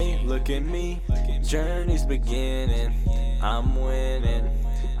look at me, journey's beginning. I'm winning.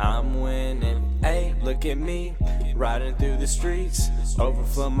 Hey, look at me, riding through the streets,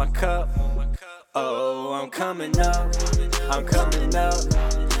 overflow my cup. Oh, I'm coming up.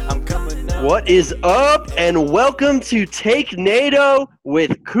 What is up, and welcome to Take NATO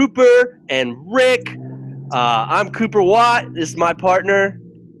with Cooper and Rick. I'm Cooper Watt. This is my partner,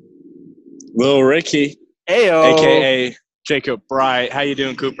 Lil Ricky, Ayo. a.k.a. Jacob Bright. How you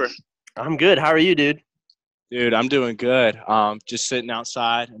doing, Cooper? I'm good. How are you, dude? Dude, I'm doing good. Just sitting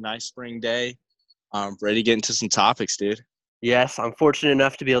outside, a nice spring day. Ready to get into some topics, dude. Yes, I'm fortunate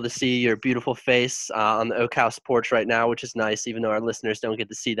enough to be able to see your beautiful face on the Oak House porch right now, which is nice, even though our listeners don't get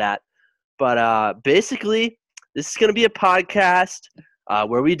to see that. But basically, this is going to be a podcast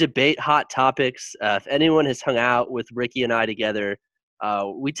where we debate hot topics. If anyone has hung out with Ricky and I together,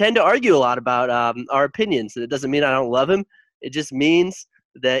 we tend to argue a lot about our opinions. It doesn't mean I don't love him. It just means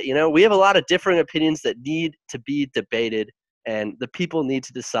that, we have a lot of differing opinions that need to be debated, and the people need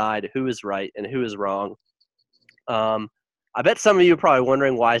to decide who is right and who is wrong. I bet some of you are probably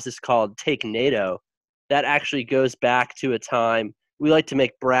wondering, why is this called Take NATO? That actually goes back to a time we like to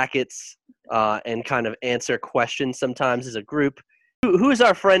make brackets and kind of answer questions sometimes as a group. Who is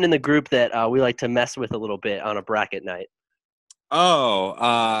our friend in the group that we like to mess with a little bit on a bracket night?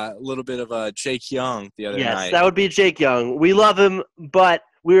 A little bit of Jake Young the other night. Yes, that would be Jake Young. We love him, but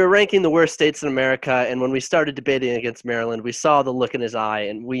we were ranking the worst states in America, and when we started debating against Maryland, we saw the look in his eye,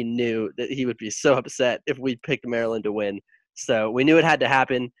 and we knew that he would be so upset if we picked Maryland to win. So we knew it had to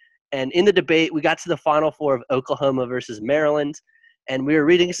happen. And in the debate, we got to the Final Four of Oklahoma versus Maryland, and we were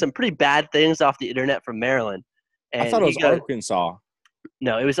reading some pretty bad things off the internet from Maryland. And I thought it was Arkansas.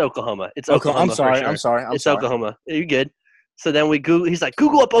 No, it was Oklahoma. It's Oklahoma. Oklahoma. I'm sorry. It's Oklahoma. You're good. So then he's like,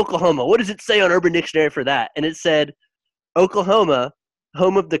 Google up Oklahoma. What does it say on Urban Dictionary for that? And it said, Oklahoma,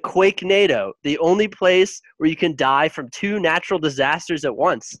 home of the Quake-NATO, the only place where you can die from two natural disasters at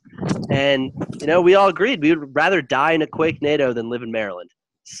once. And, we all agreed we would rather die in a Quake-NATO than live in Maryland.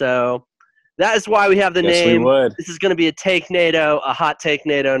 So that is why we have the name. We would. This is going to be a Take NATO, a hot Take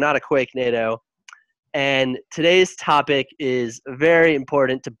NATO, not a Quake NATO. And today's topic is very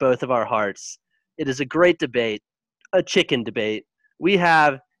important to both of our hearts. It is a great debate, a chicken debate. We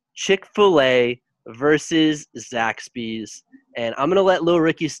have Chick-fil-A versus Zaxby's. And I'm going to let Lil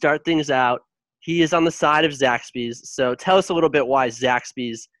Ricky start things out. He is on the side of Zaxby's. So tell us a little bit why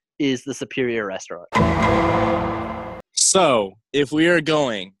Zaxby's is the superior restaurant. So if we are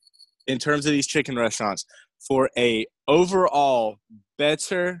going, in terms of these chicken restaurants, for a overall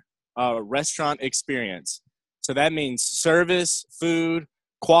better restaurant experience, so that means service, food,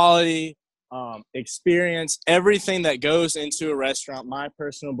 quality, experience, everything that goes into a restaurant, my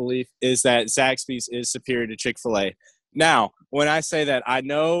personal belief is that Zaxby's is superior to Chick-fil-A. Now, when I say that, I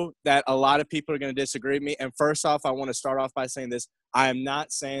know that a lot of people are going to disagree with me. And first off, I want to start off by saying this. I am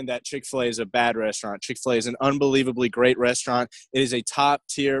not saying that Chick-fil-A is a bad restaurant. Chick-fil-A is an unbelievably great restaurant. It is a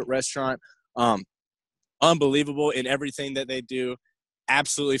top-tier restaurant. Unbelievable in everything that they do.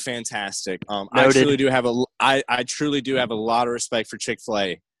 Absolutely fantastic. I truly do have a lot of respect for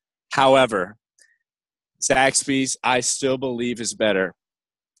Chick-fil-A. However, Zaxby's, I still believe, is better.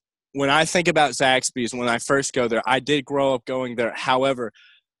 When I think about Zaxby's, when I first go there, I did grow up going there. However,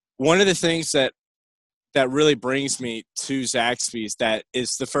 one of the things that really brings me to Zaxby's, that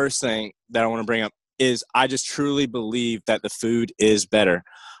is the first thing that I want to bring up, is I just truly believe that the food is better.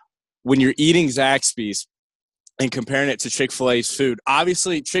 When you're eating Zaxby's and comparing it to Chick-fil-A's food,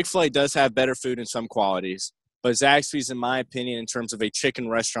 obviously Chick-fil-A does have better food in some qualities, but Zaxby's, in my opinion, in terms of a chicken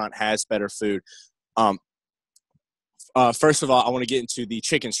restaurant, has better food. First of all, I want to get into the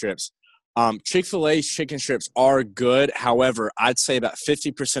chicken strips. Chick-fil-A's chicken strips are good. However, I'd say about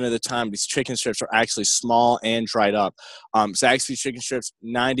 50% of the time, these chicken strips are actually small and dried up. Zaxby's chicken strips,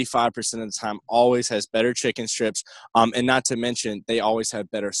 95% of the time, always has better chicken strips. And not to mention, they always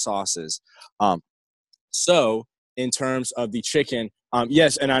have better sauces. So in terms of the chicken,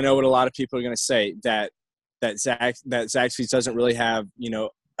 yes, and I know what a lot of people are going to say, that Zaxby's doesn't really have,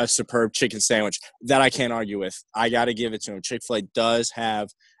 a superb chicken sandwich. That I can't argue with. I got to give it to them. Chick-fil-A does have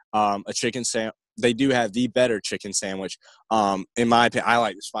a chicken sandwich. They do have the better chicken sandwich. In my opinion, I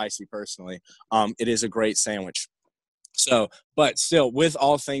like the spicy personally. It is a great sandwich. So, but still, with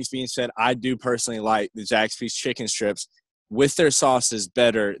all things being said, I do personally like the Zaxby's chicken strips with their sauces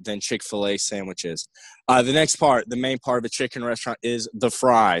better than Chick-fil-A sandwiches. The next part, the main part of a chicken restaurant, is the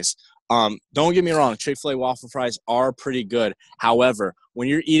fries. Don't get me wrong, Chick-fil-A waffle fries are pretty good. However, when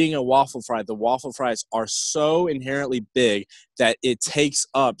you're eating a waffle fry, the waffle fries are so inherently big that it takes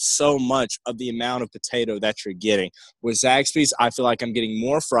up so much of the amount of potato that you're getting. With Zaxby's, I feel like I'm getting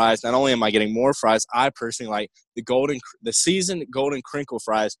more fries. Not only am I getting more fries, I personally like the seasoned golden crinkle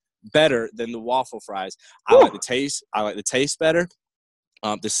fries better than the waffle fries. I like the taste. I like the taste better.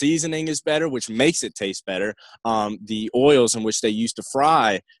 The seasoning is better, which makes it taste better. The oils in which they use to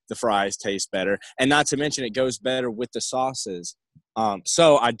fry the fries taste better. And not to mention, it goes better with the sauces.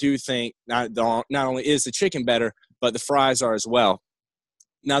 So I do think not only is the chicken better, but the fries are as well.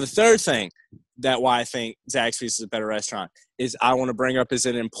 Now, the third thing why I think Zaxby's is a better restaurant is I want to bring up is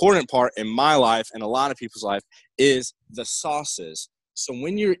an important part in my life and a lot of people's life is the sauces. So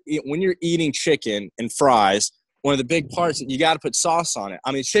when you're eating chicken and fries, one of the big parts that you got to put sauce on it.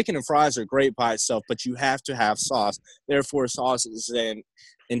 I mean, chicken and fries are great by itself, but you have to have sauce. Therefore, sauce is an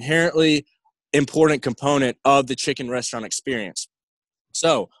inherently important component of the chicken restaurant experience.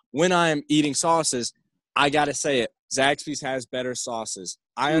 So when I'm eating sauces, I got to say it. Zaxby's has better sauces.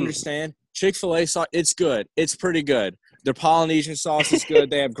 I understand. Chick-fil-A sauce, it's good. It's pretty good. Their Polynesian sauce is good.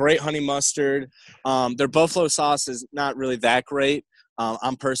 They have great honey mustard. Their buffalo sauce is not really that great.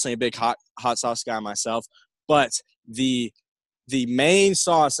 I'm personally a big hot sauce guy myself. But the main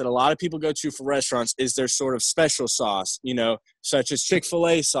sauce that a lot of people go to for restaurants is their sort of special sauce, such as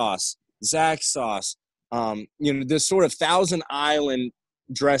Chick-fil-A sauce, Zax sauce, this sort of Thousand Island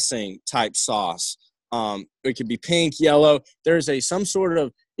dressing type sauce. It could be pink, yellow. There's some sort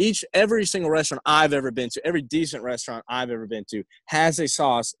of every single restaurant I've ever been to, every decent restaurant I've ever been to has a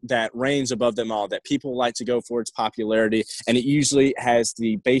sauce that reigns above them all, that people like to go for its popularity, and it usually has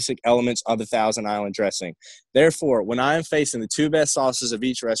the basic elements of the Thousand Island dressing. Therefore, when I am facing the two best sauces of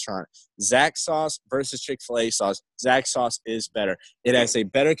each restaurant, Zax sauce versus Chick-fil-A sauce, Zax sauce is better. It has a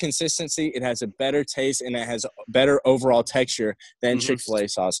better consistency, it has a better taste, and it has a better overall texture than Chick-fil-A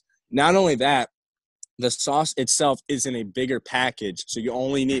sauce. Not only that, the sauce itself is in a bigger package. So you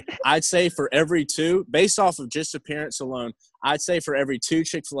only need, I'd say for every two, based off of just appearance alone, I'd say for every two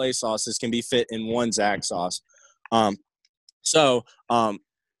Chick-fil-A sauces can be fit in one Zax sauce. The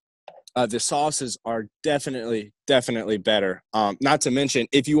sauces are definitely better. Not to mention,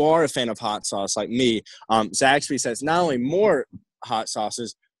 if you are a fan of hot sauce like me, Zaxby's has not only more hot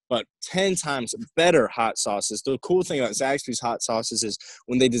sauces, but 10 times better hot sauces. The cool thing about Zaxby's hot sauces is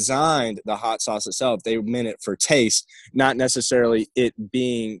when they designed the hot sauce itself, they meant it for taste, not necessarily it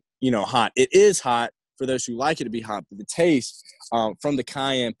being, hot. It is hot for those who like it to be hot, but the taste from the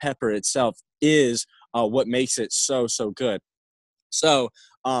cayenne pepper itself is what makes it so good. So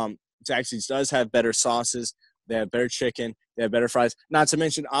Zaxby's does have better sauces. They have better chicken. They have better fries. Not to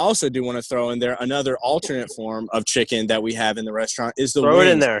mention, I also do want to throw in there another alternate form of chicken that we have in the restaurant is the wings. Throw it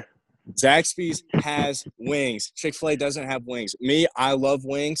in there. Zaxby's has wings. Chick-fil-A doesn't have wings. Me, I love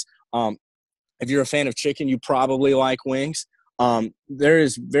wings. If you're a fan of chicken, you probably like wings. There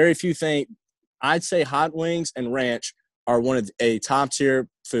is very few things. I'd say hot wings and ranch are one of a top-tier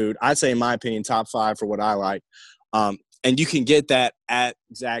food. I'd say, in my opinion, top 5 for what I like. And you can get that at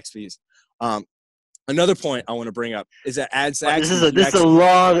Zaxby's. Another point I want to bring up is that at Zaxby's, this is a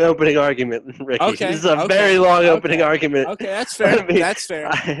long opening argument, Ricky. Okay, this is a very long opening argument. Okay, that's fair. I mean, that's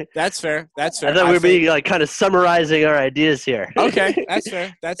fair. That's fair. I thought we were being kind of summarizing our ideas here. Okay, that's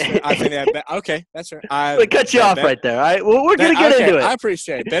fair. That's fair. I think that. Okay, that's fair. I'm gonna cut you off right there. All right, well, we're gonna get into it. I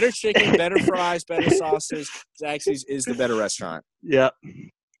appreciate it. Better chicken, better fries, better sauces. Zaxby's is the better restaurant. Yeah.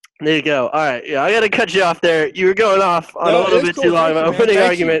 There you go. All right. Yeah, I got to cut you off there. You were going off on a little bit too long of an opening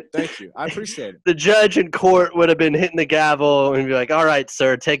argument. Thank you. I appreciate it. The judge in court would have been hitting the gavel and be like, all right,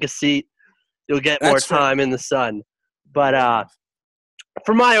 sir, take a seat. You'll get more time in the sun. But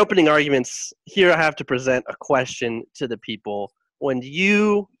for my opening arguments, here I have to present a question to the people. When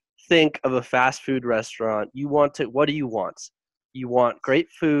you think of a fast food restaurant, what do you want? You want great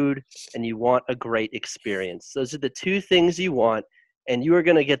food and you want a great experience. Those are the two things you want. And you are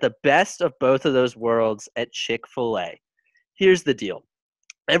going to get the best of both of those worlds at Chick-fil-A. Here's the deal.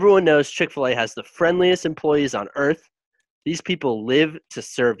 Everyone knows Chick-fil-A has the friendliest employees on earth. These people live to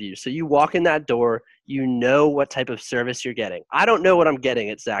serve you. So you walk in that door, you know what type of service you're getting. I don't know what I'm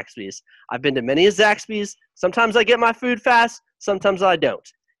getting at Zaxby's. I've been to many of Zaxby's. Sometimes I get my food fast. Sometimes I don't.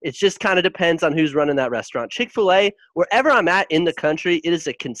 It just kind of depends on who's running that restaurant. Chick-fil-A, wherever I'm at in the country, it is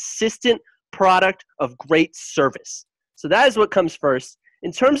a consistent product of great service. So that is what comes first.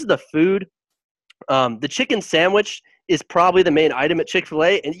 In terms of the food, the chicken sandwich is probably the main item at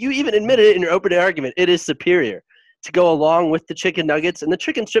Chick-fil-A, and you even admitted it in your opening argument. It is superior to go along with the chicken nuggets, and the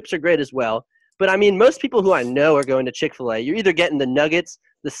chicken strips are great as well. But, I mean, most people who I know are going to Chick-fil-A. You're either getting the nuggets,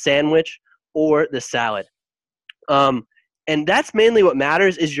 the sandwich, or the salad. And that's mainly what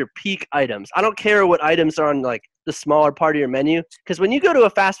matters is your peak items. I don't care what items are on like the smaller part of your menu, because when you go to a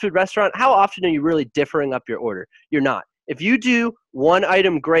fast food restaurant, how often are you really differing up your order? You're not. If you do one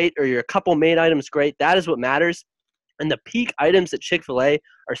item great or your couple main items great, that is what matters. And the peak items at Chick-fil-A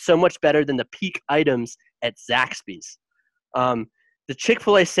are so much better than the peak items at Zaxby's. The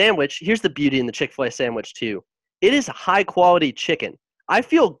Chick-fil-A sandwich, here's the beauty in the Chick-fil-A sandwich too. It is high quality chicken. I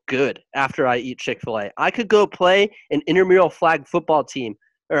feel good after I eat Chick-fil-A. I could go play an intramural flag football team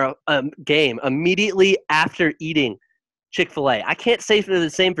or a game immediately after eating Chick-fil-A. I can't say the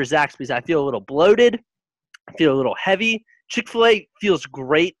same for Zaxby's. I feel a little bloated. I feel a little heavy. Chick-fil-A feels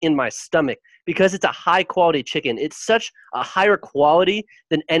great in my stomach because it's a high-quality chicken. It's such a higher quality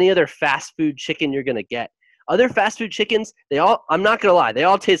than any other fast food chicken you're going to get. Other fast food chickens, I'm not going to lie, they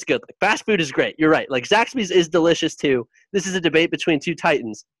all taste good. Like, fast food is great. You're right. Like, Zaxby's is delicious too. This is a debate between two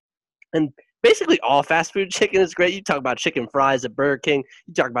titans. And basically all fast food chicken is great. You talk about chicken fries at Burger King.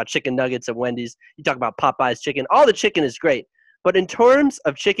 You talk about chicken nuggets at Wendy's. You talk about Popeye's chicken. All the chicken is great. But in terms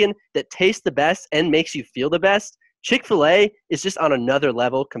of chicken that tastes the best and makes you feel the best, Chick-fil-A is just on another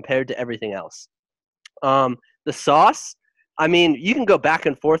level compared to everything else. The sauce, I mean, you can go back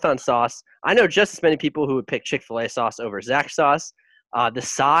and forth on sauce. I know just as many people who would pick Chick-fil-A sauce over Zax sauce. The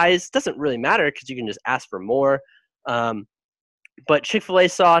size doesn't really matter because you can just ask for more. But Chick-fil-A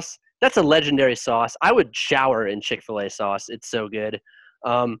sauce, that's a legendary sauce. I would shower in Chick-fil-A sauce. It's so good.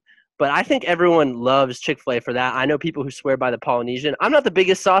 But I think everyone loves Chick-fil-A for that. I know people who swear by the Polynesian. I'm not the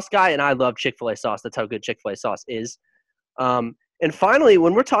biggest sauce guy, and I love Chick-fil-A sauce. That's how good Chick-fil-A sauce is. And finally,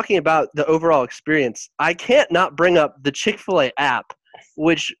 when we're talking about the overall experience, I can't not bring up the Chick-fil-A app,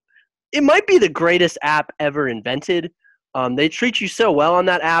 which it might be the greatest app ever invented. They treat you so well on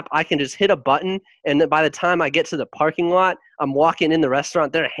that app. I can just hit a button, and by the time I get to the parking lot, I'm walking in the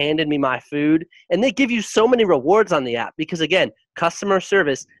restaurant. They're handing me my food, and they give you so many rewards on the app because, again, customer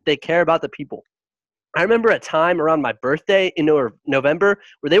service, they care about the people. I remember a time around my birthday in November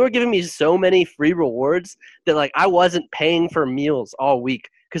where they were giving me so many free rewards that like I wasn't paying for meals all week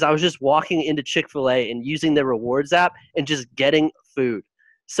because I was just walking into Chick-fil-A and using their rewards app and just getting food.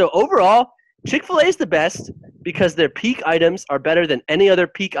 So overall, Chick-fil-A is the best because their peak items are better than any other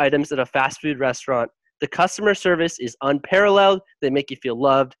peak items at a fast food restaurant. The customer service is unparalleled. They make you feel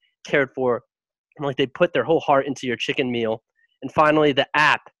loved, cared for, and like they put their whole heart into your chicken meal. And finally, the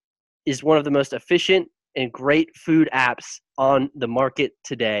app is one of the most efficient and great food apps on the market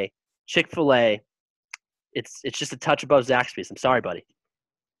today. Chick-fil-A, it's just a touch above Zaxby's. I'm sorry, buddy.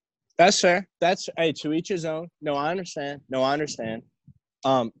 That's fair. Hey, to each his own. No, I understand.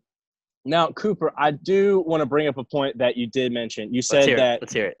 Now, Cooper, I do want to bring up a point that you did mention. You said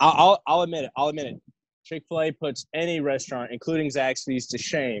Let's hear it. I'll admit it. Chick-fil-A puts any restaurant, including Zaxby's, to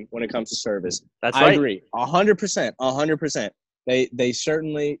shame when it comes to service. That's right. I agree. 100%. They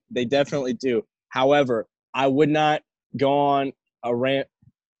definitely do. However, I would not go on a rant.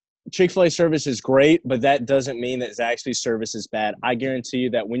 Chick-fil-A service is great, but that doesn't mean that Zaxby's service is bad. I guarantee you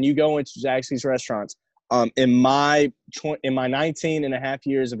that when you go into Zaxby's restaurants, in my 19 and a half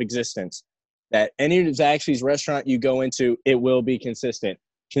years of existence, that any Zaxby's restaurant you go into, it will be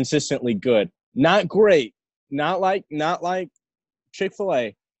consistently good. Not great, not like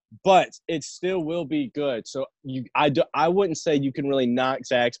Chick-fil-A, but it still will be good. So I wouldn't say you can really knock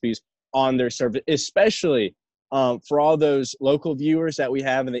Zaxby's on their service, especially for all those local viewers that we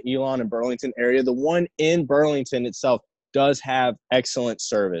have in the Elon and Burlington area. The one in Burlington itself does have excellent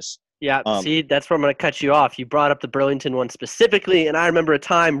service. Yeah, see, that's where I'm going to cut you off. You brought up the Burlington one specifically, and I remember a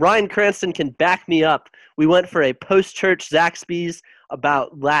time, Ryan Cranston can back me up. We went for a post-church Zaxby's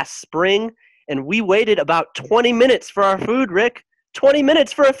about last spring, and we waited about 20 minutes for our food, Rick. 20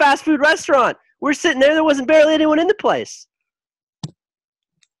 minutes for a fast food restaurant. We're sitting there wasn't barely anyone in the place.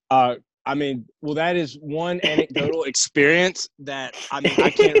 That is one anecdotal experience that,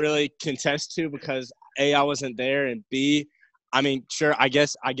 I can't really contest to because, A, I wasn't there, and B, sure, I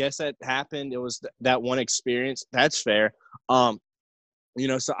guess that happened. It was that one experience. That's fair. So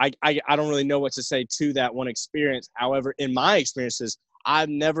I don't really know what to say to that one experience. However, in my experiences, I've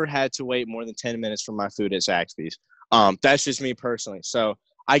never had to wait more than 10 minutes for my food at Zaxby's. That's just me personally. So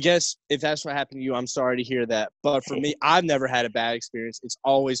I guess if that's what happened to you, I'm sorry to hear that. But for me, I've never had a bad experience. It's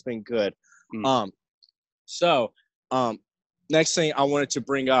always been good. Next thing I wanted to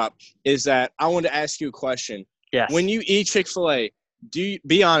bring up is that I wanted to ask you a question. Yes. When you eat Chick-fil-A,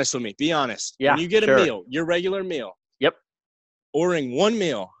 be honest with me. Be honest. Yeah, when you get sure. a meal, your regular meal. Yep. Ordering one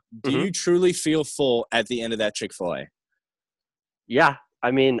meal, do you truly feel full at the end of that Chick-fil-A? Yeah, I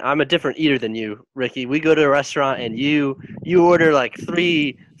mean, I'm a different eater than you, Ricky. We go to a restaurant and you order like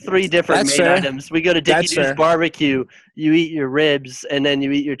three different That's main fair. items. We go to Dickie That's Doo's fair. barbecue. You eat your ribs and then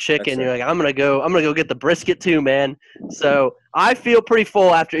you eat your chicken. That's You're like, I'm gonna go get the brisket too, man. So I feel pretty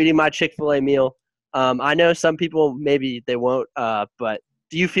full after eating my Chick-fil-A meal. I know some people maybe they won't. But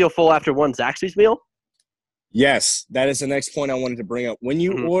do you feel full after one Zaxby's meal? Yes, that is the next point I wanted to bring up. When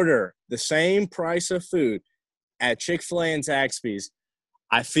you Mhm. order the same price of food at Chick-fil-A and Zaxby's,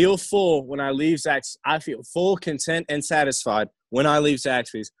 I feel full when I leave Zaxby's. I feel full, content, and satisfied when I leave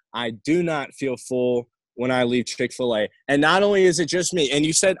Zaxby's. I do not feel full when I leave Chick-fil-A. And not only is it just me, and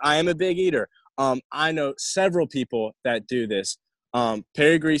you said I am a big eater. I know several people that do this.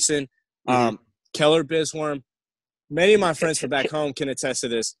 Perry Greason, Keller Bisworm, many of my friends from back home can attest to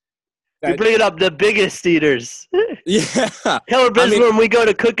this. You're bringing up the biggest eaters. Yeah. Keller I mean- Bismarck, when we go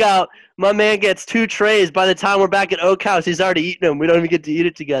to cookout, my man gets 2 trays. By the time we're back at Oak House, he's already eaten them. We don't even get to eat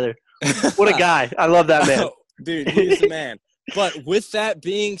it together. What a guy. I love that man. Dude, he's the man. But with that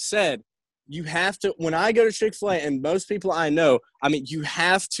being said, you have to – when I go to Chick-fil-A, and most people I know, I mean, you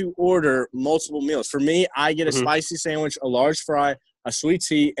have to order multiple meals. For me, I get a spicy sandwich, a large fry, a sweet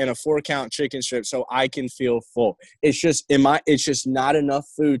tea, and a 4-count chicken strip so I can feel full. It's just it's just not enough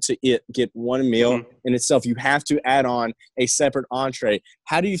food to get one meal in itself. You have to add on a separate entree.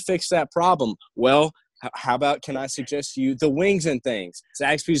 How do you fix that problem? Well, how about can I suggest to you the wings and things?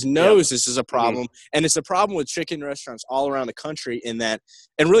 Zaxby's knows this is a problem, and it's a problem with chicken restaurants all around the country in that,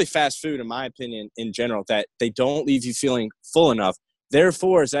 and really fast food, in my opinion, in general, that they don't leave you feeling full enough.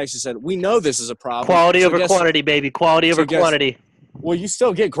 Therefore, as actually said, we know this is a problem. Quality over quantity, baby. Quality over quantity. Well, you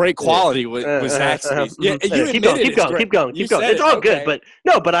still get great quality with Zaxby's. Yeah, you keep going. It's all good, but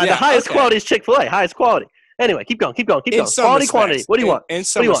no, but the highest quality is Chick-fil-A. Highest quality. Anyway, keep going. Quality, quantity. What do you want? In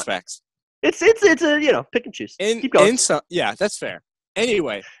some respects. It's a pick and choose. Keep going. Yeah, that's fair.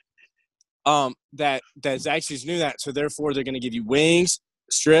 Anyway, that Zaxby's knew that, so therefore they're going to give you wings,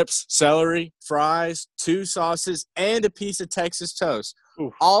 strips, celery, fries, 2 sauces, and a piece of Texas toast.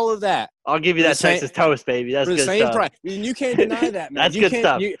 Oof. All of that. I'll give you that Texas toast, baby. That's for good the same stuff. price. I mean, you can't deny that, man. That's good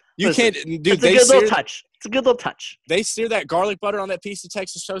stuff. You can't, dude. It's a good little touch. It's a good little touch. They sear that garlic butter on that piece of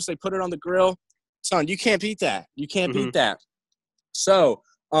Texas toast. They put it on the grill. Son, you can't beat that. You can't beat that. So,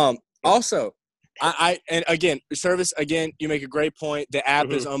 also, and again, service, again, you make a great point. The app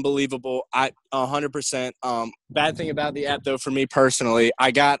is unbelievable. 100%. Bad thing about the app, though, for me personally,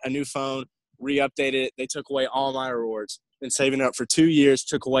 I got a new phone, re-updated it. They took away all my rewards. Been saving it up for 2 years,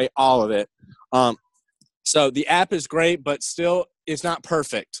 took away all of it. So the app is great, but still it's not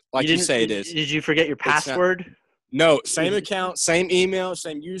perfect like you say it is. Did you forget your password? No, same account, same email,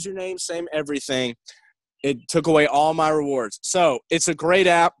 same username, same everything. It took away all my rewards. So it's a great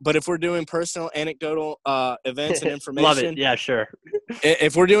app, but if we're doing personal anecdotal events and information, love it. Yeah, sure.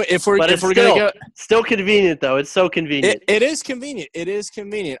 If we're gonna go, still convenient though. It's so convenient. It is convenient. It is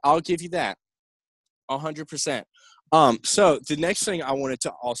convenient. I'll give you that. 100%. So the next thing I wanted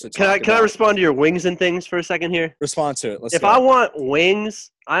to also talk about. Can I respond to your wings and things for a second here? Respond to it. If I want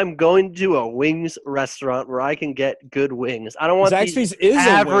wings, I'm going to a wings restaurant where I can get good wings. I don't want Zaxby's these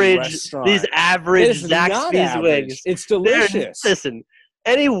average Zaxby's wings. It's delicious. Listen,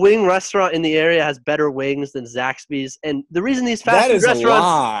 any wing restaurant in the area has better wings than Zaxby's, and the reason these fast food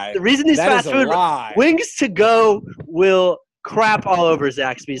restaurants, wings to go will crap all over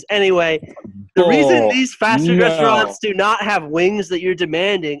Zaxby's. Anyway, the reason these fast food restaurants do not have wings that you're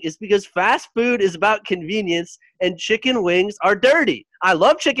demanding is because fast food is about convenience and chicken wings are dirty. I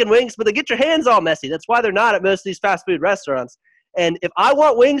love chicken wings, but they get your hands all messy. That's why they're not at most of these fast food restaurants. And if I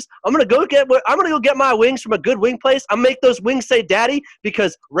want wings, I'm gonna go get my wings from a good wing place. I'm gonna make those wings say daddy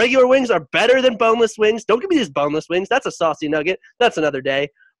because regular wings are better than boneless wings. Don't give me these boneless wings. That's a saucy nugget. That's another day.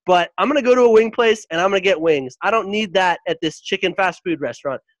 But I'm going to go to a wing place, and I'm going to get wings. I don't need that at this chicken fast food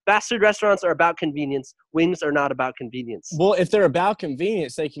restaurant. Fast food restaurants are about convenience. Wings are not about convenience. Well, if they're about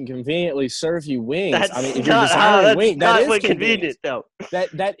convenience, they can conveniently serve you wings. If you're desiring wings, that is convenient, though.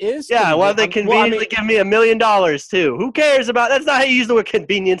 That is yeah, well, they conveniently give me $1 million, too. Who cares about – that's not how you use the word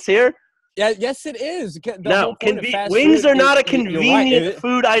convenience here. Yeah, yes, it is. Wings are not a convenient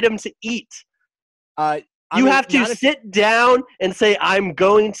food item to eat. You have to sit down and say, I'm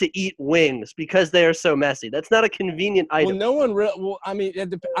going to eat wings because they are so messy. That's not a convenient item. Well,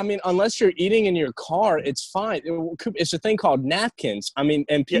 unless you're eating in your car, it's fine. It's a thing called napkins.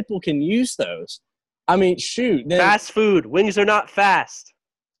 And people can use those. Shoot. Fast food. Wings are not fast.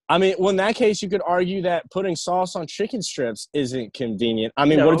 In that case, you could argue that putting sauce on chicken strips isn't convenient. What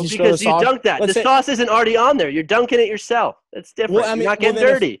if you spill the sauce? You dunk that. The sauce isn't already on there. You're dunking it yourself. That's different. You're not getting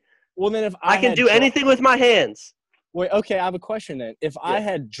dirty. Well, then if I can do anything with my hands. Wait, okay, I have a question then. If I Yeah.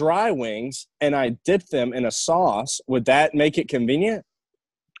 had dry wings and I dipped them in a sauce, would that make it convenient?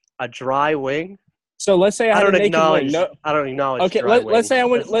 A dry wing? So let's say I I had don't a naked wing. acknowledge. No, I don't acknowledge okay. dry Let's say I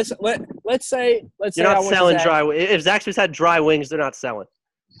went. wings. Let's say You're I not went selling to Zaxby's. dry wings. If Zaxby's had dry wings, they're not selling.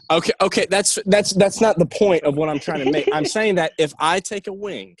 Okay. That's not the point of what I'm trying to make. I'm saying that if I take a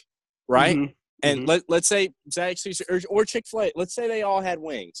wing, right, Mhm. and let's say Zaxby's or Chick-fil-A, let's say they all had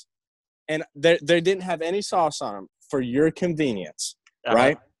wings, and they didn't have any sauce on them for your convenience, Uh-huh.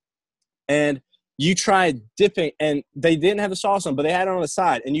 right? And you tried dipping, and they didn't have the sauce on, but they had it on the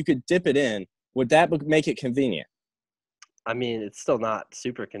side, and you could dip it in. Would that make it convenient? I mean, it's still not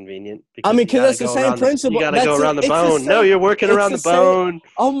super convenient. I mean, you because gotta that's the go same around principle. You got to That's go around the it's bone. No, same- you're working it's around the same- bone.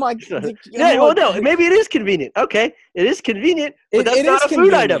 Oh my! Yeah, well, no, maybe it is convenient. Okay, it is convenient, but that's It not a is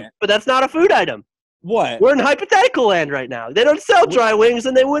food item. convenient. But that's not a food item. What? We're in hypothetical land right now. They don't sell dry wings,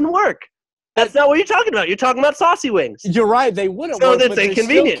 and they wouldn't work. That's not what you're talking about. You're talking about saucy wings. You're right. They wouldn't So work, that's but they're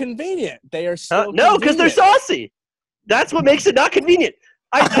inconvenient. still convenient. They are Huh? still No, because they're convenient. saucy. That's what makes it not convenient.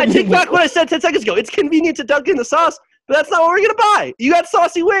 I I take mean, back what I said 10 seconds ago. It's convenient to dunk in the sauce, but that's not what we're going to buy. You got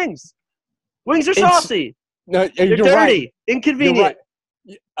saucy wings. Wings are It's- saucy. No, They're you're dirty. right. Inconvenient.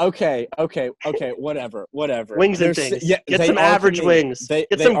 You're right. Okay. Whatever. Wings and They're things. yeah, Get they some are average convenient. wings. They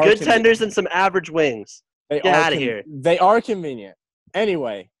Get some are good convenient. tenders and some average wings. They Get are outta here. They are convenient.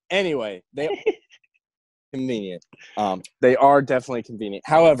 Anyway, they are convenient. They are definitely convenient.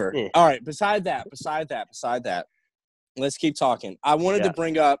 However, Yeah. all right. Beside that, let's keep talking. I wanted to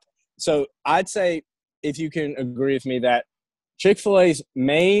bring up. So I'd say, if you can agree with me, that Chick-fil-A's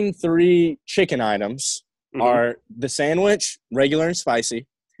main 3 chicken items Mhm. are the sandwich, regular and spicy,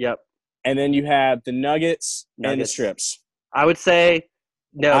 Yep. and then you have the nuggets and the Nuggets. strips. I would say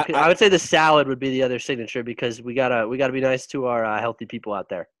no. I- 'Cause I would say the salad would be the other signature because we gotta be nice to our healthy people out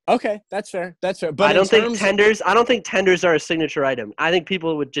there. Okay, that's fair. That's fair. But I don't think terms of- tenders. I don't think tenders are a signature item. I think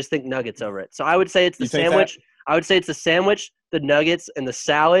people would just think nuggets over it. So I would say it's the You think that? sandwich. I would say it's the sandwich, the nuggets, and the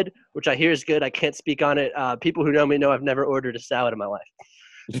salad, which I hear is good. I can't speak on it. People who know me know I've never ordered a salad in my life.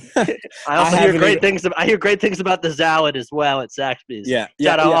 I also hear haven't great either. things. I hear great things about the salad as well at Zaxby's. Yeah,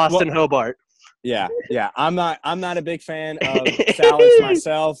 Shout out well, Austin Hobart. Yeah. I'm not a big fan of salads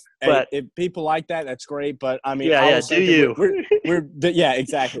myself. But- if people like that, that's great. But I mean, Yeah, I yeah. was Do thinking you? yeah,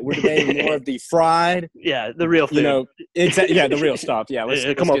 exactly. We're debating more of the fried, Yeah, the real food. you know, yeah, the real stuff. Yeah, let's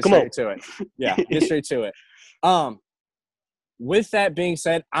Yeah, come get on. straight to it. Yeah, get straight to it. With that being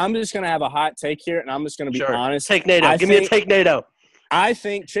said, I'm just gonna have a hot take here, and I'm just gonna be Sure. honest. Take NATO. Give me a take NATO. I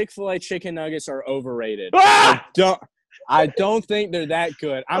think Chick-fil-A chicken nuggets are overrated. Ah! I don't think they're that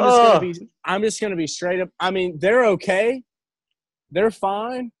good. I'm just gonna be straight up. I mean, they're okay. They're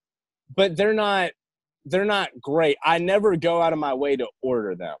fine, but they're not great. I never go out of my way to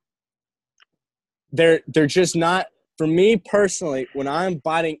order them. They're just not, for me personally, when I'm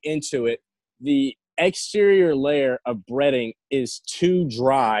biting into it, the exterior layer of breading is too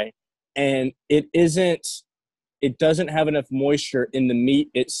dry, and it doesn't have enough moisture in the meat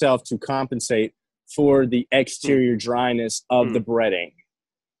itself to compensate for the exterior dryness of the breading.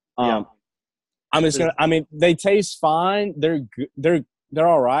 Yeah. I'm just gonna. I mean, they taste fine. They're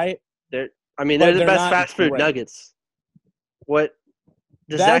all right. They're But the they're best not fast food great. nuggets. What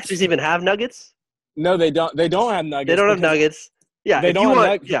does That's- Zaxby's even have nuggets? No, they don't. They don't have nuggets. They don't have because nuggets. Yeah, they if don't you have want,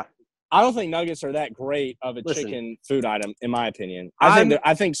 nuggets. yeah. I don't think nuggets are that great of a Listen. chicken food item, in my opinion. I'm-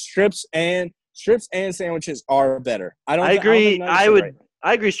 I think strips and sandwiches are better. I don't. I agree. think nuggets I are would. great.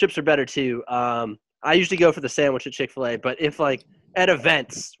 I agree. Strips are better too. I usually go for the sandwich at Chick-fil-A, but if like at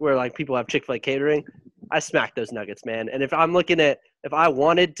events where like people have Chick-fil-A catering, I smack those nuggets, man. And if I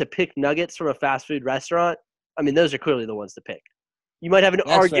wanted to pick nuggets from a fast food restaurant, I mean, those are clearly the ones to pick. You might have an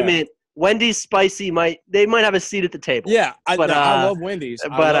That's argument. Wendy's spicy might have a seat at the table. Yeah, I But, love Wendy's. I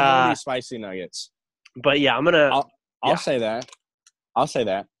but, love Wendy's spicy nuggets. But yeah, I'm gonna. I'll Yeah. say that. I'll say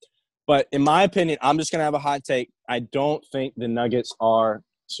that. But in my opinion, I'm just gonna have a hot take. I don't think the nuggets are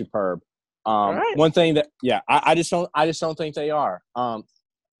superb. right. One thing that I just don't think they are.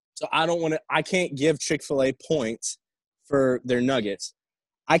 So I can't give Chick-fil-A points for their nuggets.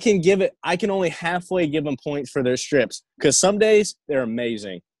 I can only halfway give them points for their strips, because some days they're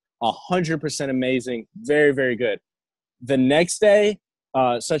amazing. 100% amazing. Very, very good. The next day,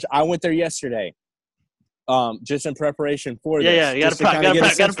 I went there yesterday, just in preparation for this. Yeah, you gotta just to kinda get a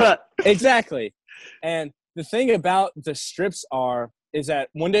prep. sense for- Exactly. And the thing about the strips is that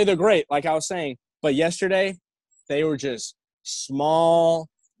one day they're great, like I was saying, but yesterday they were just small,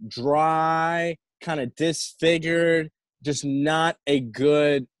 dry, kind of disfigured, just not a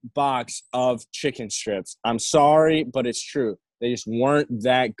good box of chicken strips. I'm sorry, but it's true. They just weren't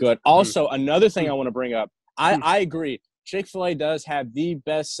that good. Also, another thing I want to bring up, I agree. Chick-fil-A does have the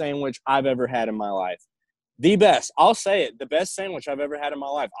best sandwich I've ever had in my life. The best. I'll say it. The best sandwich I've ever had in my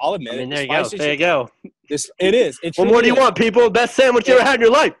life. I'll admit I mean, it. there you go. There you go. It is. It What more do you truly is. want, people? Best sandwich you ever had in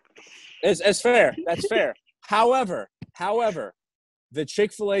your life. It's fair. That's fair. However, the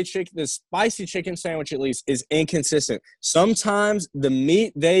Chick-fil-A the spicy chicken sandwich at least is inconsistent. Sometimes the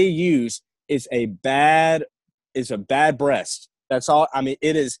meat they use is a bad breast. That's all. I mean,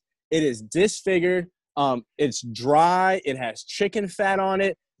 it is disfigured. It's dry. It has chicken fat on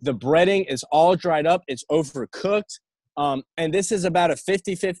it. The breading is all dried up. It's overcooked. And this is about a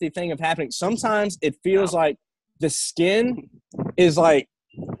 50-50 thing of happening. Sometimes it feels like the skin is like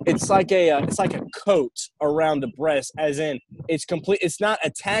it's like a coat around the breast, as in it's complete. It's not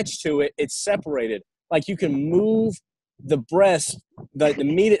attached to it. It's separated. Like you can move the breast, the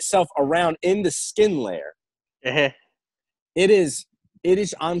meat itself around in the skin layer. It is.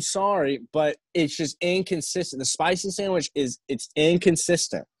 I'm sorry, but it's just inconsistent. The spicy sandwich it's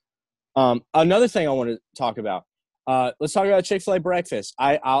inconsistent. Another thing I want to talk about. Let's talk about Chick-fil-A breakfast.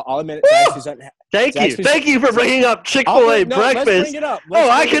 I'll admit it. Thank you for bringing up Chick-fil-A breakfast. Let's bring it up.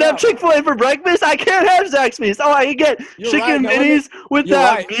 I could have Chick-fil-A for breakfast. I can't have Zaxby's. Oh, I can get chicken minis with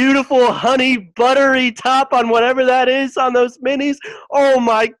that beautiful honey buttery top on whatever that is on those minis. Oh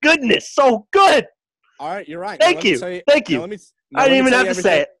my goodness, so good. All right, you're right. Thank you. I didn't even have to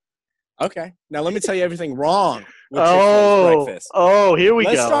say it. Okay, now let me tell you everything wrong with Chick-fil-A's breakfast. Oh, here we go.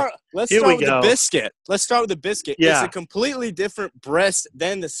 Let's start with the biscuit. Let's start with the biscuit. Yeah. It's a completely different breast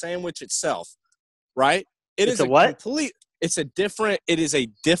than the sandwich itself, right? It is a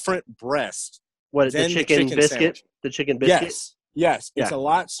different breast. What is the chicken biscuit? Sandwich. The chicken biscuit? Yes. It's a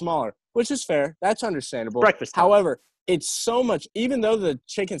lot smaller, which is fair. That's understandable. Breakfast time. However, it's so much, even though the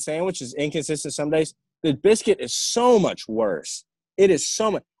chicken sandwich is inconsistent some days, the biscuit is so much worse. It is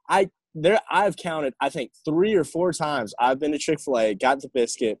so much. I've counted, I think, 3 or 4 times I've been to Chick-fil-A, got the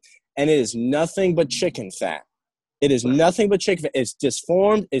biscuit, and it is nothing but chicken fat. It is nothing but chicken fat. It's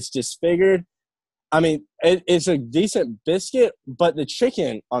disformed. It's disfigured. I mean, it's a decent biscuit, but the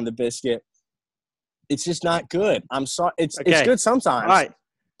chicken on the biscuit, it's just not good. I'm sorry. It's good sometimes. All right.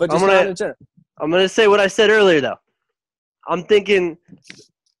 But just not in general. I'm going to say what I said earlier, though. I'm thinking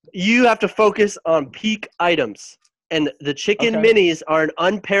you have to focus on peak items. And the chicken minis are an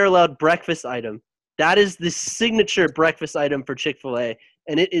unparalleled breakfast item. That is the signature breakfast item for Chick-fil-A,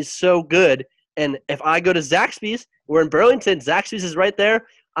 and it is so good. And if I go to Zaxby's, we're in Burlington, Zaxby's is right there.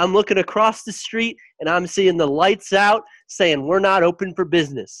 I'm looking across the street, and I'm seeing the lights out saying we're not open for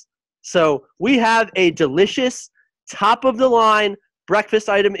business. So we have a delicious, top-of-the-line breakfast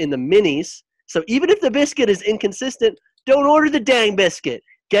item in the minis. So even if the biscuit is inconsistent, don't order the dang biscuit.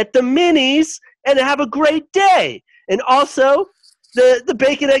 Get the minis and have a great day. And also, the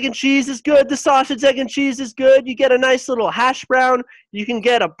bacon, egg, and cheese is good. The sausage, egg, and cheese is good. You get a nice little hash brown. You can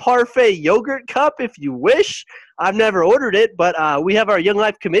get a parfait yogurt cup if you wish. I've never ordered it, but we have our Young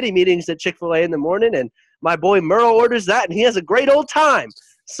Life Committee meetings at Chick-fil-A in the morning, and my boy Merle orders that, and he has a great old time.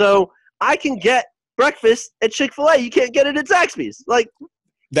 So I can get breakfast at Chick-fil-A. You can't get it at Zaxby's. Like,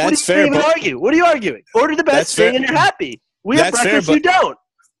 that's fair. What are you arguing? Order the best thing, and you're happy. We have breakfast. You don't.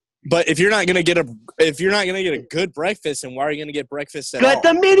 But if you're not gonna get a good breakfast, and why are you gonna get breakfast at all? Get the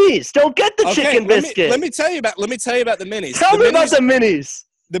minis. Don't get the chicken biscuit. Let me tell you about the minis. Tell me about the minis.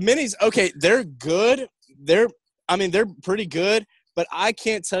 The minis, okay, they're good. They're pretty good. But I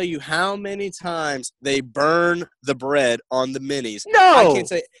can't tell you how many times they burn the bread on the minis. No, I can't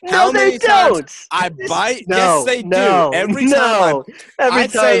say how many times I bite. Yes, they do. Every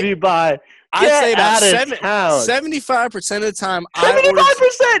time you buy. I'd say about 75% of the time.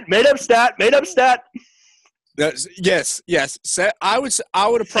 75%. Made up stat. Yes. I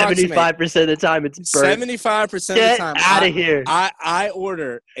would approximate 75% of the time it's burnt. 75% of the time. Get out of here. I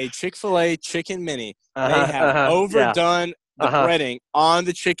order a Chick-fil-A chicken mini. They have overdone the breading on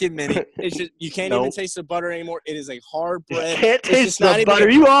the chicken mini. It's just you can't even taste the butter anymore. It is a hard bread. You can't taste the butter.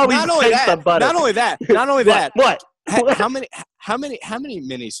 You always taste the butter. Not only that. What? How many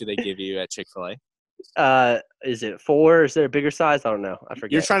minis do they give you at Chick-fil-A? Is it 4? Is there a bigger size? I don't know. I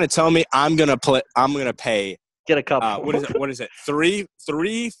forget. You're trying to tell me I'm gonna pay. Get a couple. What is it?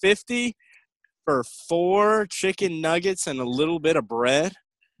 $3.50 for 4 chicken nuggets and a little bit of bread.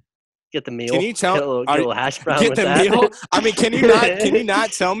 Get the meal. Can you tell? Get a little hash brown. Get the meal. I mean, can you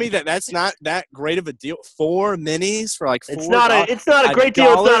not tell me that that's not that great of a deal? 4 minis for like $4. It's not a great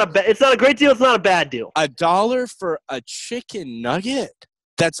deal. It's not a great deal. It's not a bad deal. $1 for a chicken nugget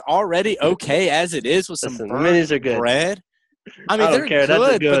that's already okay as it is with some minis are good. Bread. I mean, they're good,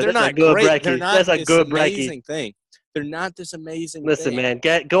 but they're not great. They're not this amazing thing. They're not this amazing Listen, thing.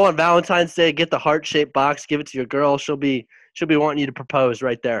 man, go on Valentine's Day, get the heart-shaped box, give it to your girl. She'll be wanting you to propose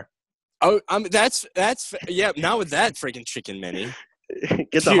right there. Oh, that's yeah. Not with that freaking chicken mini.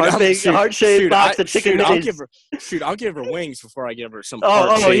 Get the heart-shaped box of chicken minis. I'll give her wings before I give her some.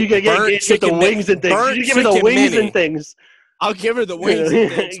 You get the wings and things. You give her the wings and things. I'll give her the wings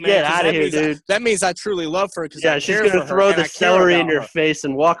and things, man. Get out of here, dude. That means I truly love her. Yeah, she's gonna throw the celery in your face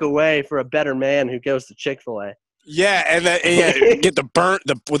and walk away for a better man who goes to Chick-fil-A. Yeah, and get the burnt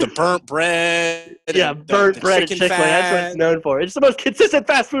bread. Yeah, burnt bread at Chick-fil-A. That's what it's known for. It's the most consistent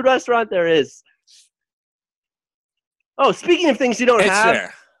fast food restaurant there is. Oh, speaking of things you don't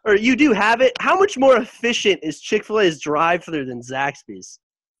have, or you do have it, how much more efficient is Chick-fil-A's drive-thru than Zaxby's?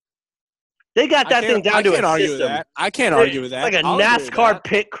 They got that thing down to a system. I can't argue with that. Like a NASCAR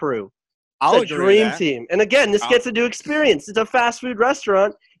pit crew. It's a dream team. And again, this gets a new experience. It's a fast food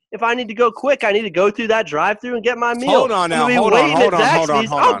restaurant. If I need to go quick, I need to go through that drive-thru and get my meal. Hold on now. Hold on.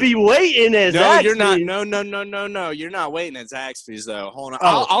 I'll be waiting at Zaxby's. No, you're not. No. You're not waiting at Zaxby's, though. Hold on.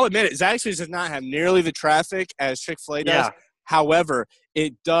 I'll admit it. Zaxby's does not have nearly the traffic as Chick-fil-A does. Yeah. However,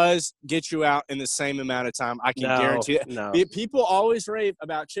 it does get you out in the same amount of time. I can guarantee it. No. People always rave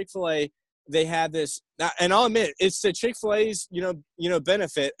about Chick-fil-A. They have this, and I'll admit, it's the Chick-fil-A's,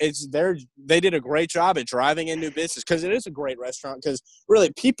 benefit. They did a great job at driving in new business because it is a great restaurant. Because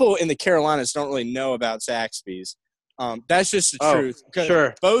really, people in the Carolinas don't really know about Zaxby's. That's just the truth.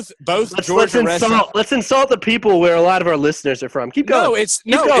 Sure. Both Georgia restaurants. Let's insult the people where a lot of our listeners are from. Keep going.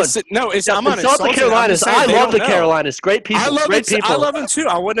 I'm not insult the Carolinas. I love the Carolinas. Great people. I love them too.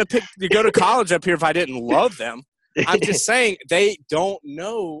 I wouldn't have picked to go to college up here if I didn't love them. I'm just saying they don't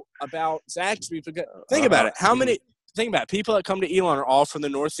know about Zaxby's. Think about it. Think about it. People that come to Elon are all from the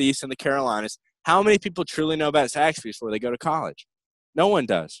Northeast and the Carolinas. How many people truly know about Zaxby's before they go to college? No one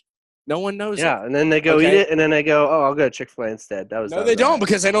does. No one knows it. Yeah, and then they go eat it, and then they go, "Oh, I'll go to Chick-fil-A instead." They don't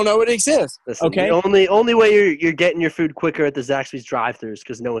because they don't know it exists. Listen, okay. The only way you're getting your food quicker at the Zaxby's drive-thrus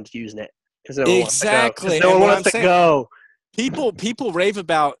because no one's using it. Because no one wants to go. People rave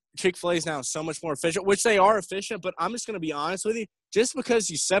about Chick-fil-A is now so much more efficient, which they are efficient, but I'm just going to be honest with you. Just because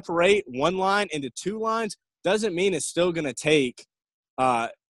you separate one line into two lines doesn't mean it's still going to take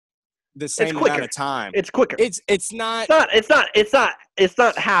the same amount of time. It's quicker. It's not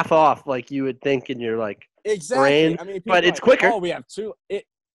half off like you would think in your brain. I mean, but it's quicker. Oh, we have two.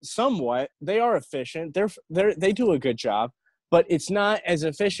 Somewhat. They are efficient. They do a good job, but it's not as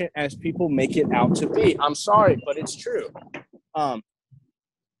efficient as people make it out to be. I'm sorry, but it's true.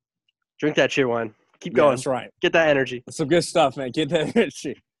 Drink that cheer wine. Keep going. That's right. Get that energy. That's some good stuff, man. Get that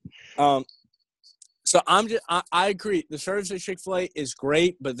energy. So I agree. The service at Chick-fil-A is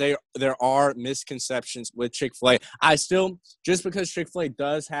great, but there are misconceptions with Chick-fil-A. Just because Chick-fil-A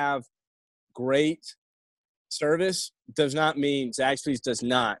does have great service does not mean Zaxby's does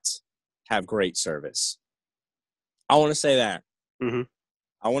not have great service. I want to say that. Mm-hmm.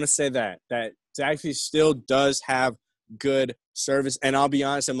 I want to say that Zaxby's still does have good service, and I'll be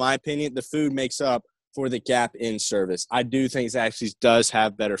honest, in my opinion, the food makes up for the gap in service. I do think Zaxby's does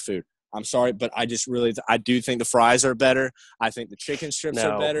have better food. I'm sorry, but I do think the fries are better. I think the chicken strips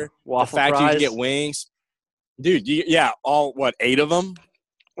are better. Waffle the fact fries. you can get wings. Dude, all 8 of them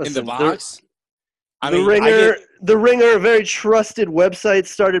in the box? The Ringer, a very trusted website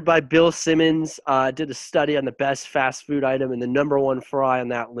started by Bill Simmons, did a study on the best fast food item, and the number one fry on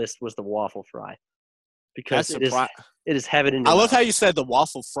that list was the waffle fry. Because it is heaven in your I love mouth. how you said the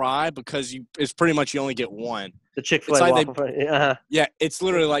waffle fry because it's pretty much you only get one. The Chick-fil-A waffle fry. Uh-huh. Yeah, it's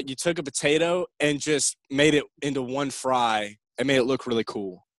literally like you took a potato and just made it into one fry and made it look really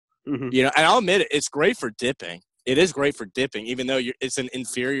cool. Mm-hmm. And I'll admit it, it's great for dipping. It is great for dipping, even though it's an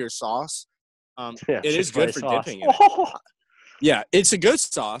inferior sauce. It is good for dipping. Yeah, it's a good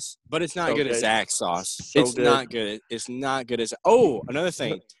sauce, but it's not good as Zach's sauce. It's not good. It's not good as – another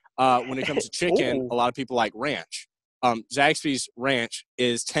thing. When it comes to chicken, a lot of people like ranch. Zaxby's ranch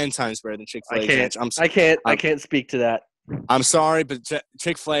is 10 times better than Chick-fil-A ranch. I can't speak to that. I'm sorry, but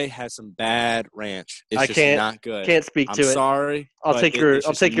Chick-fil-A has some bad ranch. It's just not good. Can't speak to it. I'm sorry. I'll take your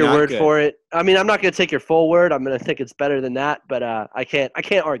word for it. I mean, I'm not going to take your full word. I'm going to think it's better than that, but I can't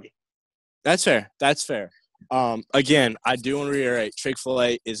argue. That's fair. That's fair. Again, I do want to reiterate,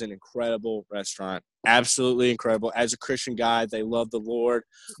 Chick-fil-A is an incredible restaurant. Absolutely incredible. As a Christian guy, they love the Lord.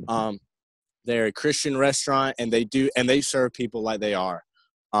 They're a Christian restaurant, and they serve people like they are.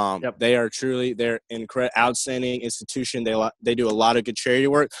 They are truly, they're an outstanding institution. They do a lot of good charity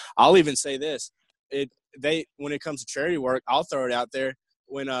work. I'll even say this: when it comes to charity work, I'll throw it out there.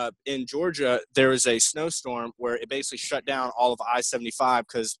 When in Georgia there was a snowstorm where it basically shut down all of I-75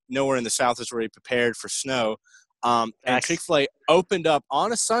 because nowhere in the South is really prepared for snow. And Facts. Chick-fil-A opened up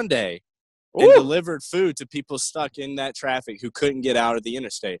on a Sunday and Ooh. delivered food to people stuck in that traffic who couldn't get out of the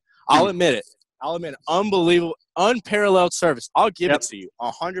interstate. I'll admit it. Unbelievable, unparalleled service. I'll give it to you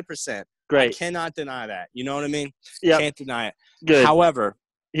 100%. Great. I cannot deny that. You know what I mean? Yep. Can't deny it. Good. However,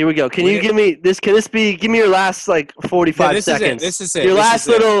 here we go. Can you give me this? Can this be? Give me your last 45 seconds. This is it. Your last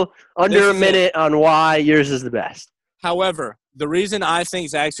little under a minute on why yours is the best. However, the reason I think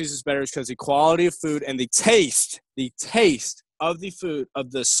Zaxby's is better is because the quality of food and the taste of the food,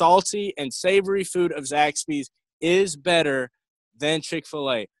 of the salty and savory food of Zaxby's is better than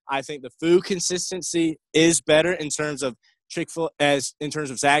Chick-fil-A. I think the food consistency is better in terms of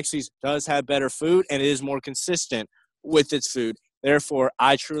Zaxby's does have better food and it is more consistent with its food. Therefore,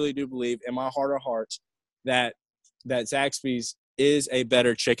 I truly do believe in my heart of hearts that Zaxby's is a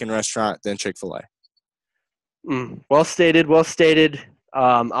better chicken restaurant than Chick-fil-A. Well stated. Well stated.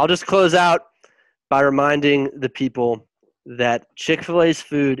 I'll just close out by reminding the people that Chick-fil-A's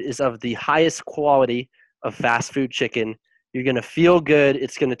food is of the highest quality of fast food chicken. You're going to feel good.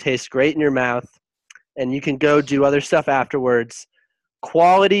 It's going to taste great in your mouth. And you can go do other stuff afterwards.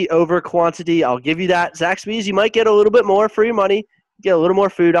 Quality over quantity. I'll give you that. Zaxby's, you might get a little bit more for your money. Get a little more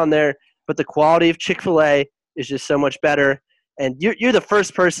food on there. But the quality of Chick-fil-A is just so much better. And you're the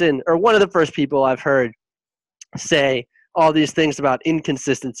first person, or one of the first people I've heard say all these things about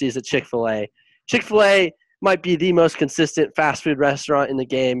inconsistencies at Chick-fil-A. Chick-fil-A might be the most consistent fast food restaurant in the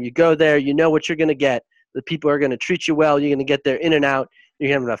game. You go there, you know what you're going to get. The people are going to treat you well. You're going to get there in and out. You're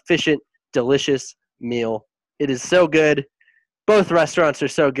going to have an efficient, delicious meal. It is so good. Both restaurants are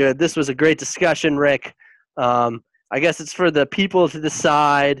so good. This was a great discussion, Rick. I guess it's for the people to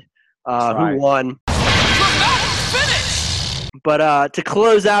decide who won. But to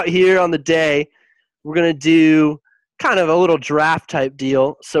close out here on the day, we're going to do kind of a little draft type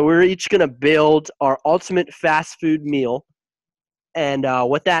deal. So we're each going to build our ultimate fast food meal. And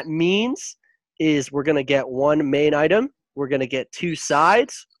what that means is we're going to get one main item. We're going to get 2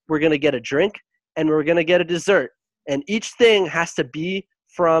 sides. We're going to get a drink. And we're going to get a dessert. And each thing has to be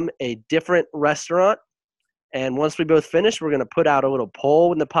from a different restaurant. And once we both finish, we're going to put out a little poll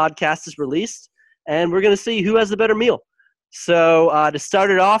when the podcast is released. And we're going to see who has the better meal. So to start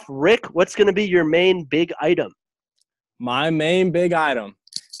it off, Rick, what's going to be your main big item? My main big item,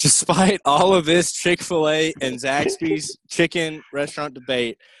 despite all of this Chick-fil-A and Zaxby's chicken restaurant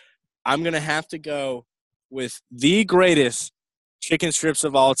debate, I'm going to have to go with the greatest chicken strips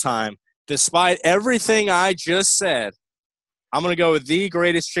of all time. Despite everything I just said, I'm going to go with the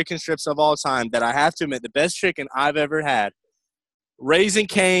greatest chicken strips of all time that I have to admit, the best chicken I've ever had. Raising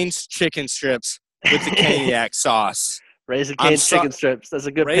Cane's chicken strips with the caniac sauce. Raising Cane's chicken strips. That's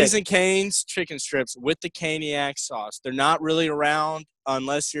a good pick. Raising Cane's chicken strips with the caniac sauce. They're not really around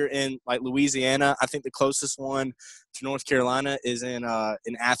unless you're in like Louisiana. I think the closest one to North Carolina is in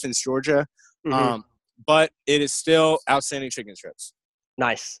Athens, Georgia. Mm-hmm. But it is still outstanding chicken strips.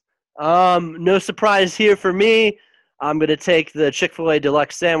 Nice. No surprise here for me. I'm going to take the Chick-fil-A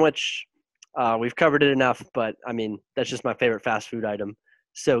deluxe sandwich. We've covered it enough, but I mean, that's just my favorite fast food item.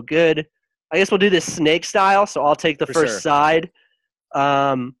 So good. I guess we'll do this snake style, so I'll take the first side.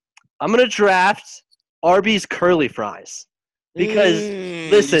 I'm going to draft Arby's curly fries. Because,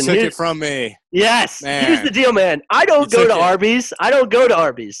 listen. You took it from me. Yes. Man. Here's the deal, man. I don't go to Arby's. I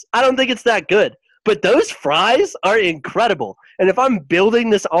don't think it's that good. But those fries are incredible. And if I'm building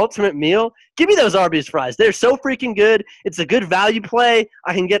this ultimate meal, give me those Arby's fries. They're so freaking good. It's a good value play.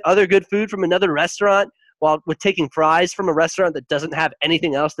 I can get other good food from another restaurant while with taking fries from a restaurant that doesn't have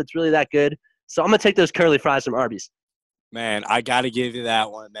anything else that's really that good. So I'm going to take those curly fries from Arby's. Man, I got to give you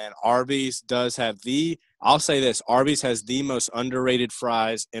that one, man. Arby's does have I'll say this, Arby's has the most underrated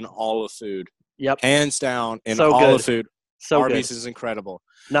fries in all of food. Yep. Hands down in so all good. of food. So Arby's good. is incredible.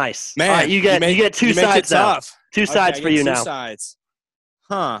 Nice. Man, all right, you get 2 sides now. Tough. 2 sides for you two now. 2 sides.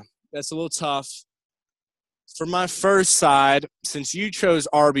 That's a little tough. For my first side, since you chose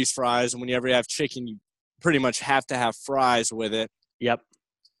Arby's fries, and whenever you have chicken, you pretty much have to have fries with it. Yep.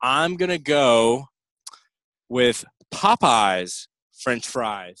 I'm going to go with Popeyes French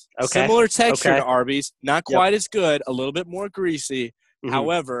fries. Okay. Similar texture to Arby's. Not quite as good. A little bit more greasy. Mm-hmm.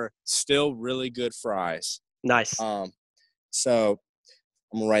 However, still really good fries. Nice. So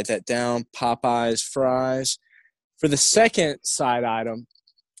I'm going to write that down. Popeyes fries. For the second side item,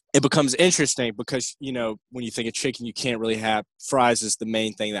 it becomes interesting because, you know, when you think of chicken, you can't really have fries as the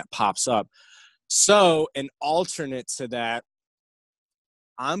main thing that pops up. So an alternate to that,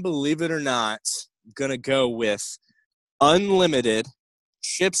 I'm, believe it or not, going to go with unlimited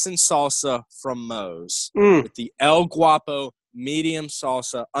chips and salsa from Moe's with the El Guapo medium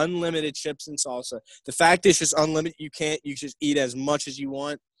salsa, unlimited chips and salsa. The fact is just unlimited. You just eat as much as you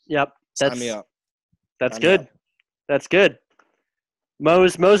want. Yep. Sign me up. That's Sign me good. up. That's good.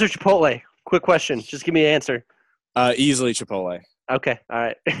 Moe's or Chipotle? Quick question. Just give me an answer. Easily Chipotle. Okay. All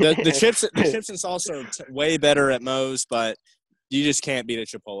right. The chips and salsa are way better at Moe's, but you just can't beat a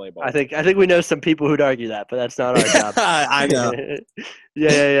Chipotle bowl. I think we know some people who'd argue that, but that's not our job. I know.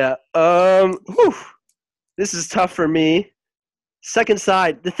 Yeah. This is tough for me. Second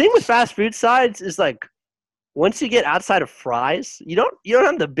side. The thing with fast food sides is like once you get outside of fries, you don't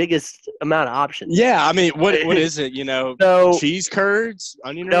have the biggest amount of options. Yeah, I mean, what is it? So, cheese curds,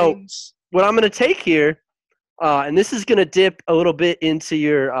 onion rings. What I'm going to take here, and this is going to dip a little bit into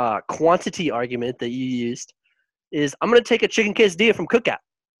your quantity argument that you used, is I'm going to take a chicken quesadilla from Cookout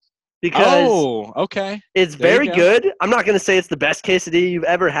because okay, it's very good. I'm not going to say it's the best quesadilla you've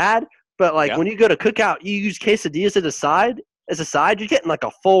ever had, but when you go to Cookout, you use quesadillas as a side, you're getting like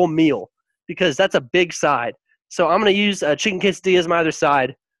a full meal because that's a big side. So I'm going to use chicken quesadilla as my other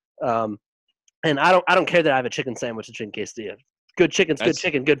side, and I don't care that I have a chicken sandwich and chicken quesadilla. Good chicken's good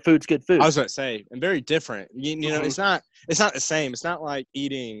chicken. Good food's good food. I was going to say, and very different. It's not the same. It's not like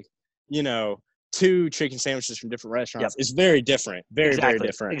eating, two chicken sandwiches from different restaurants. Yep. It's very different. Very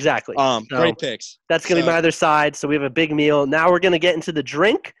different. Exactly. Great picks. That's going to be my other side. So we have a big meal. Now we're going to get into the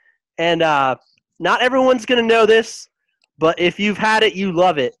drink, and not everyone's going to know this, but if you've had it, you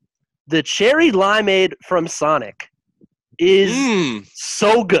love it. The cherry limeade from Sonic is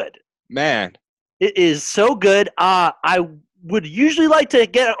so good. Man. It is so good. I would usually like to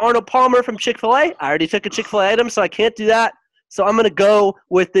get an Arnold Palmer from Chick-fil-A. I already took a Chick-fil-A item, so I can't do that. So I'm going to go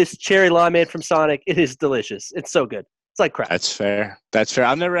with this cherry limeade from Sonic. It is delicious. It's so good. It's like crack. That's fair.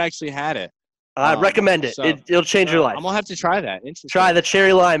 I've never actually had it. I recommend it. It'll change your life. I'm going to have to try that. Interesting. Try the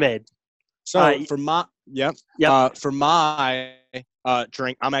cherry limeade. So for my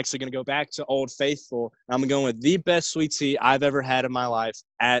drink, I'm actually going to go back to Old Faithful. I'm going with the best sweet tea I've ever had in my life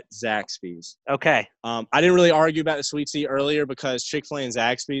at Zaxby's. Okay. I didn't really argue about the sweet tea earlier because Chick-fil-A and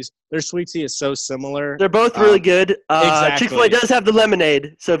Zaxby's, their sweet tea is so similar. They're both really good. Exactly. Chick-fil-A does have the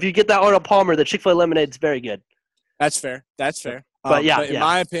lemonade, so if you get that Arnold Palmer, the Chick-fil-A lemonade is very good. That's fair. But in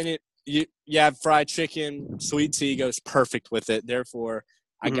my opinion, you have fried chicken, sweet tea goes perfect with it. Therefore,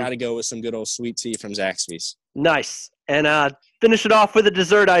 I got to go with some good old sweet tea from Zaxby's. Nice. And finish it off with a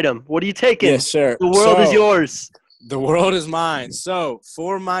dessert item. What are you taking? Yes, sir. The world is yours. The world is mine. So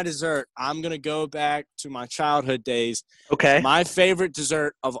for my dessert, I'm going to go back to my childhood days. Okay. My favorite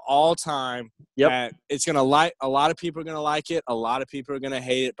dessert of all time. Yep. It's going to like – a lot of people are going to like it. A lot of people are going to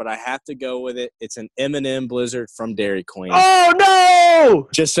hate it, but I have to go with it. It's an M&M Blizzard from Dairy Queen. Oh, no!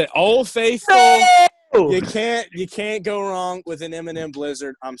 Just an Old Faithful. No! You can't go wrong with an M&M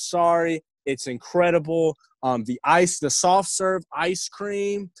Blizzard. I'm sorry. It's incredible. The soft serve ice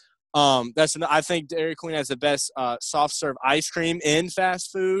cream. I think Dairy Queen has the best soft serve ice cream in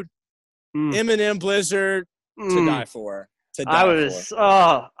fast food. M&M Blizzard to die for.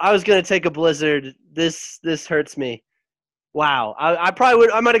 I was gonna take a Blizzard. This hurts me. Wow. I probably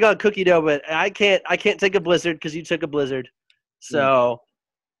would. I might have gone cookie dough, but I can't take a Blizzard because you took a Blizzard. So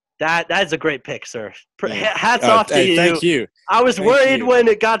that is a great pick, sir. Hats off to you. Thank you. I was worried when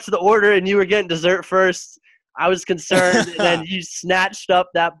it got to the order and you were getting dessert first. I was concerned, and then you snatched up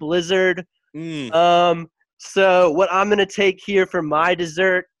that Blizzard. So what I'm going to take here for my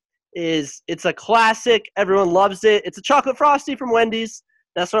dessert is it's a classic. Everyone loves it. It's a chocolate frosty from Wendy's.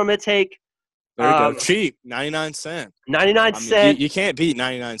 That's what I'm going to take. There you go. Cheap, 99 cents. 99 cents. You can't beat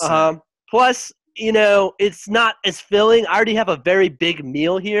 99 cents. Plus, it's not as filling. I already have a very big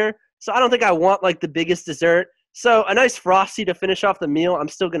meal here, so I don't think I want like the biggest dessert. So a nice frosty to finish off the meal. I'm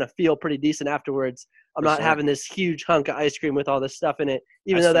still going to feel pretty decent afterwards. I'm not having this huge hunk of ice cream with all this stuff in it,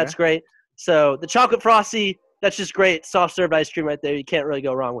 even though that's great. So the chocolate frosty, that's just great. Soft served ice cream right there. You can't really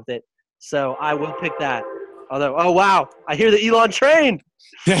go wrong with it. So I will pick that. Although, oh, wow. I hear the Elon train.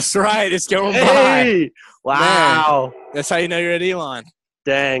 That's right. It's going by. Wow. Man, that's how you know you're at Elon.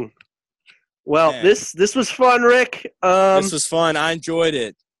 Dang. Well, this was fun, Rick. This was fun. I enjoyed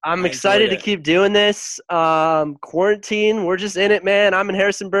it. I'm excited to keep doing this. Quarantine, we're just in it, man. I'm in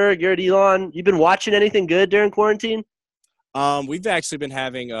Harrisonburg. You're at Elon. You been watching anything good during quarantine? We've actually been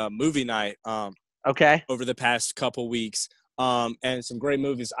having a movie night over the past couple weeks. And some great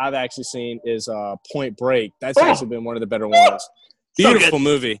movies I've actually seen is Point Break. That's actually been one of the better ones. Beautiful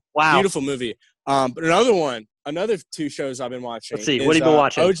movie. Wow. Beautiful movie. But another two shows I've been watching. Let's see. What have you been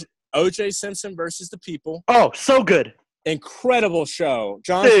watching? O.J. Simpson versus the People. Oh, so good. Incredible show.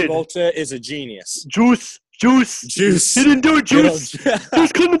 John Travolta is a genius. Juice Juice. Juice. He didn't do it, Juice.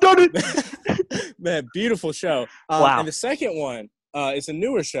 Juice couldn't have done it. Man, beautiful show. Wow. And the second one is a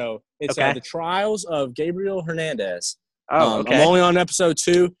newer show. It's Okay. The Trials of Gabriel Hernandez. Oh, okay. I'm only on episode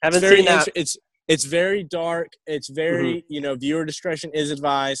 2. Haven't It's very seen that. It's very dark. It's very, viewer discretion is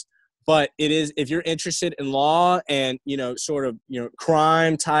advised. But it is, if you're interested in law and, sort of,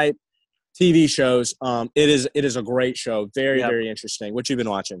 crime type TV shows, it is a great show. Very, very interesting. What you been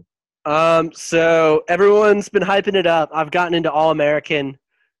watching? So everyone's been hyping it up. I've gotten into All American.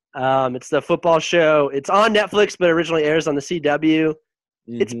 It's the football show. It's on Netflix, but originally airs on the CW.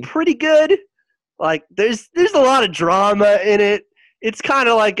 It's pretty good. Like there's a lot of drama in it. It's kind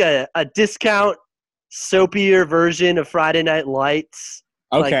of like a discount, soapier version of Friday Night Lights.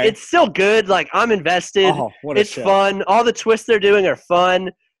 Okay. Like, it's still good. Like I'm invested. Oh, what a it's show. fun. All the twists they're doing are fun.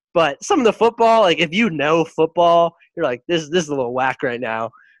 But some of the football, like if you know football, you're like, this is a little whack right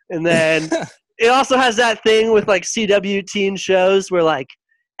now. And then it also has that thing with like CW teen shows where like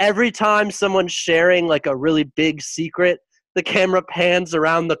every time someone's sharing like a really big secret, the camera pans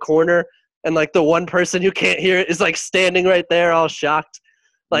around the corner and like the one person who can't hear it is like standing right there all shocked.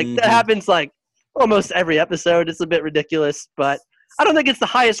 Like that happens like almost every episode. It's a bit ridiculous, but I don't think it's the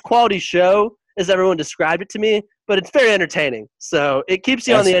highest quality show as everyone described it to me, but it's very entertaining. So it keeps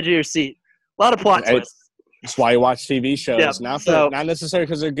you on the edge of your seat. A lot of plot twists. That's why you watch TV shows. Yeah, Not necessarily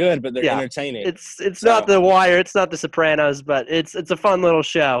because they're good, but they're entertaining. It's not The Wire. It's not The Sopranos, but it's a fun little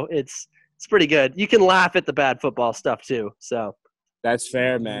show. It's pretty good. You can laugh at the bad football stuff too. So that's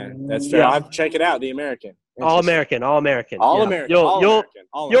fair, man. That's fair. Yeah. I'll check it out. The American. All American. You'll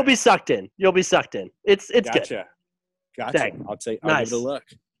be sucked in. You'll be sucked in. It's Gotcha. good. Dang. I'll give it a look.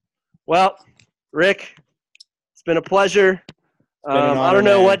 Well, Rick, it's been a pleasure. Been an honor, I don't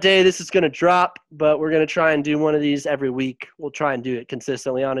know man. what day this is going to drop, but we're going to try and do one of these every week. We'll try and do it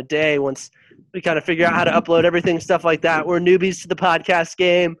consistently on a day once we kind of figure out how to upload everything, stuff like that. We're newbies to the podcast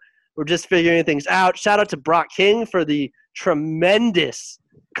game. We're just figuring things out. Shout out to Brock King for the tremendous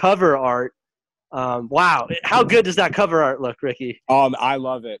cover art. Wow. How good does that cover art look, Ricky? I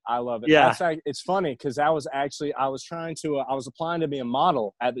love it. Yeah. It's funny because I was applying to be a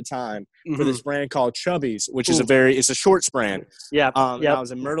model at the time for this brand called Chubbies, which is it's a shorts brand. Yeah. And I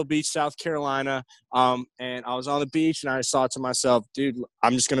was in Myrtle Beach, South Carolina. And I was on the beach and I just thought to myself, dude,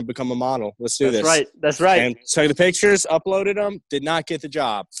 I'm just going to become a model. Let's do this. That's right. And took the pictures, uploaded them, did not get the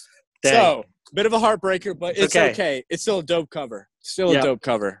job. Dang. So bit of a heartbreaker, but it's okay. It's still a dope cover. A dope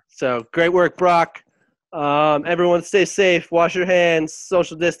cover. So great work, Brock. Everyone stay safe, wash your hands,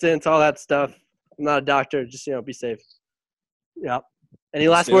 social distance, all that stuff. I'm not a doctor, just be safe. Yep. Any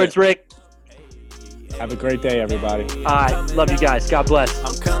last words, Rick? Have a great day, everybody. All right. Love you guys. God bless.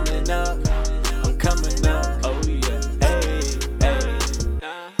 I'm coming up.